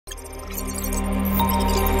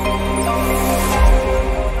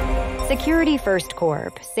Security First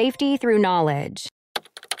Corp. Safety through knowledge.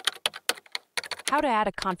 How to add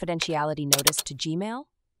a confidentiality notice to Gmail?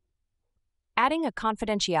 Adding a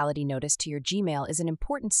confidentiality notice to your Gmail is an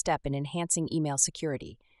important step in enhancing email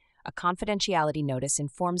security. A confidentiality notice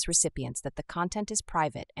informs recipients that the content is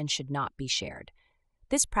private and should not be shared.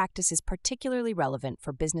 This practice is particularly relevant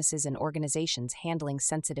for businesses and organizations handling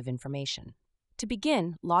sensitive information. To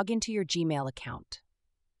begin, log into your Gmail account.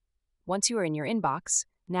 Once you are in your inbox,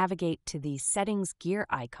 navigate to the Settings gear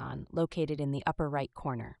icon located in the upper right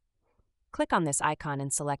corner. Click on this icon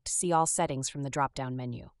and select See All Settings from the drop-down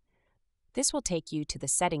menu. This will take you to the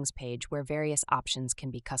Settings page where various options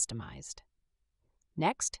can be customized.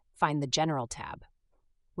 Next, find the General tab.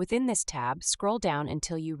 Within this tab, scroll down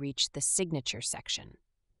until you reach the Signature section.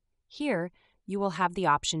 Here, you will have the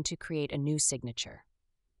option to create a new signature.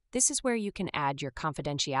 This is where you can add your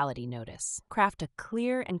confidentiality notice. Craft a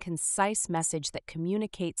clear and concise message that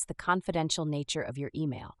communicates the confidential nature of your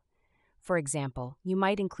email. For example, you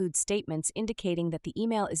might include statements indicating that the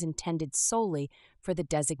email is intended solely for the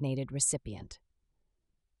designated recipient.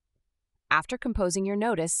 After composing your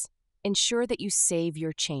notice, ensure that you save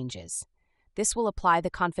your changes. This will apply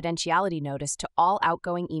the confidentiality notice to all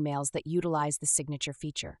outgoing emails that utilize the signature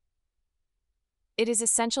feature. It is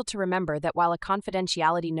essential to remember that while a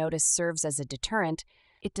confidentiality notice serves as a deterrent,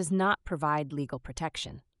 it does not provide legal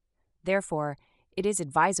protection. Therefore, it is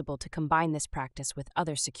advisable to combine this practice with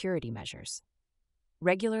other security measures.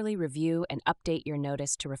 Regularly review and update your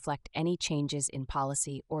notice to reflect any changes in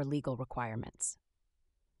policy or legal requirements.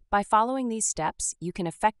 By following these steps, you can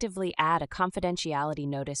effectively add a confidentiality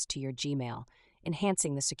notice to your Gmail,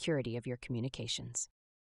 enhancing the security of your communications.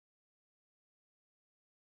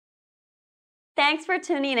 Thanks for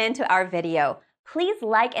tuning in to our video. Please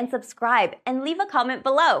like and subscribe and leave a comment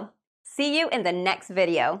below. See you in the next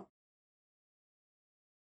video.